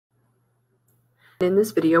In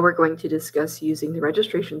this video, we're going to discuss using the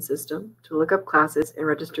registration system to look up classes and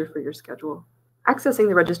register for your schedule. Accessing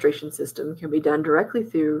the registration system can be done directly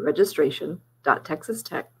through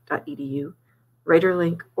registration.texastech.edu,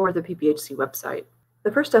 RadarLink, or the PPHC website.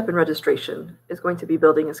 The first step in registration is going to be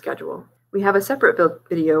building a schedule. We have a separate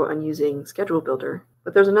video on using Schedule Builder,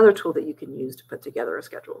 but there's another tool that you can use to put together a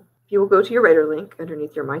schedule. If you will go to your RadarLink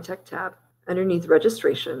underneath your My Tech tab, underneath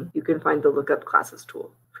Registration, you can find the Lookup Classes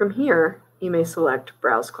tool. From here, you may select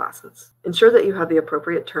Browse Classes. Ensure that you have the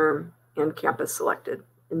appropriate term and campus selected.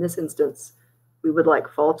 In this instance, we would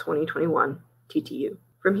like Fall 2021 TTU.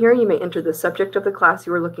 From here, you may enter the subject of the class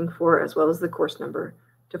you are looking for as well as the course number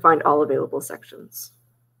to find all available sections.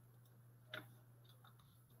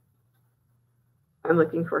 I'm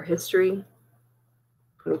looking for History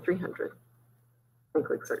 2300 and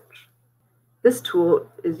click Search. This tool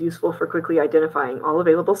is useful for quickly identifying all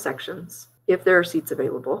available sections, if there are seats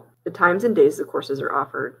available, the times and days the courses are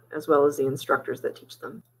offered, as well as the instructors that teach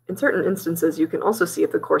them. In certain instances, you can also see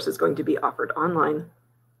if the course is going to be offered online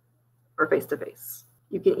or face-to-face.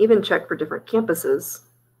 You can even check for different campuses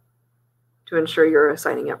to ensure you're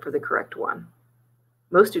signing up for the correct one.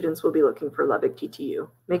 Most students will be looking for Lubbock TTU.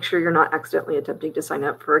 Make sure you're not accidentally attempting to sign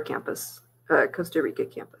up for a Costa Rica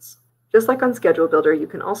campus. Just like on Schedule Builder, you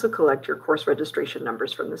can also collect your course registration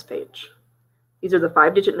numbers from this page. These are the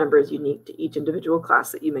 5-digit numbers unique to each individual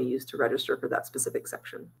class that you may use to register for that specific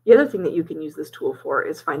section. The other thing that you can use this tool for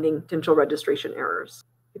is finding potential registration errors.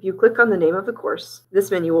 If you click on the name of the course, this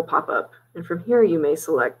menu will pop up, and from here you may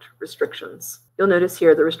select Restrictions. You'll notice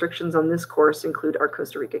here the restrictions on this course include our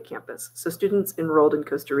Costa Rica campus, so students enrolled in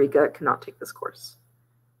Costa Rica cannot take this course.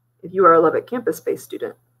 If you are a Lubbock campus-based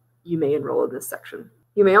student, you may enroll in this section.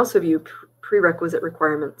 You may also view prerequisite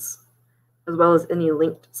requirements, as well as any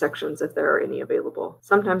linked sections if there are any available.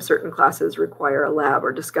 Sometimes certain classes require a lab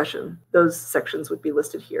or discussion. Those sections would be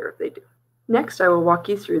listed here if they do. Next, I will walk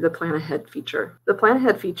you through the Plan Ahead feature. The Plan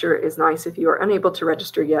Ahead feature is nice if you are unable to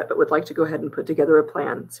register yet but would like to go ahead and put together a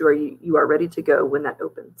plan so you are ready to go when that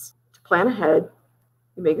opens. To plan ahead,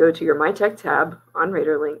 you may go to your My Tech tab on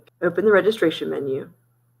RadarLink, open the registration menu,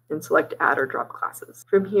 and select Add or Drop Classes.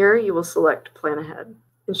 From here, you will select Plan Ahead.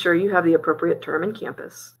 Ensure you have the appropriate term and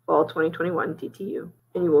campus, Fall 2021 TTU,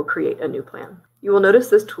 and you will create a new plan. You will notice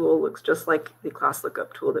this tool looks just like the class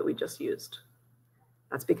lookup tool that we just used.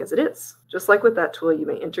 That's because it is. Just like with that tool, you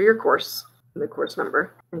may enter your course and the course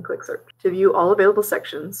number and click Search. To view all available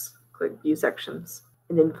sections, click View Sections,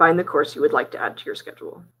 and then find the course you would like to add to your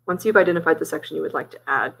schedule. Once you've identified the section you would like to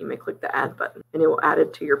add, you may click the Add button, and it will add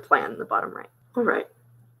it to your plan in the bottom right. All right.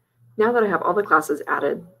 Now that I have all the classes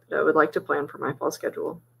added that I would like to plan for my fall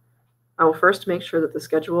schedule, I will first make sure that the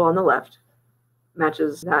schedule on the left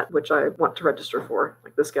matches that which I want to register for,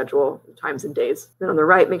 like the schedule, times and days. Then on the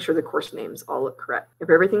right, make sure the course names all look correct. If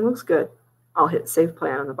everything looks good, I'll hit Save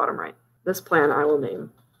Plan on the bottom right. This plan I will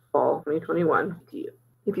name Fall 2021 TTU.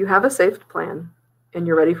 If you have a saved plan and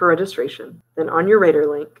you're ready for registration, then on your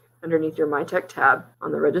RadarLink, underneath your My Tech tab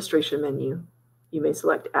on the registration menu, you may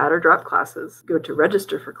select Add or Drop Classes, go to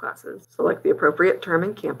Register for Classes, select the appropriate term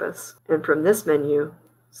and campus, and from this menu,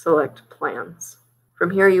 select Plans.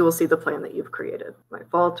 From here, you will see the plan that you've created, my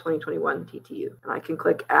Fall 2021 TTU, and I can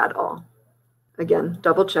click Add All. Again,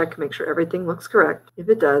 double check, make sure everything looks correct. If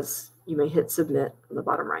it does, you may hit Submit on the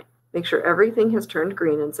bottom right. Make sure everything has turned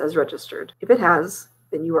green and says Registered. If it has,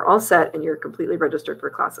 then you are all set and you're completely registered for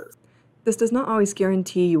classes. This does not always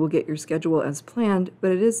guarantee you will get your schedule as planned,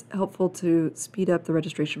 but it is helpful to speed up the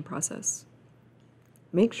registration process.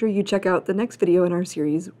 Make sure you check out the next video in our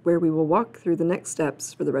series where we will walk through the next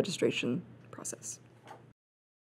steps for the registration process.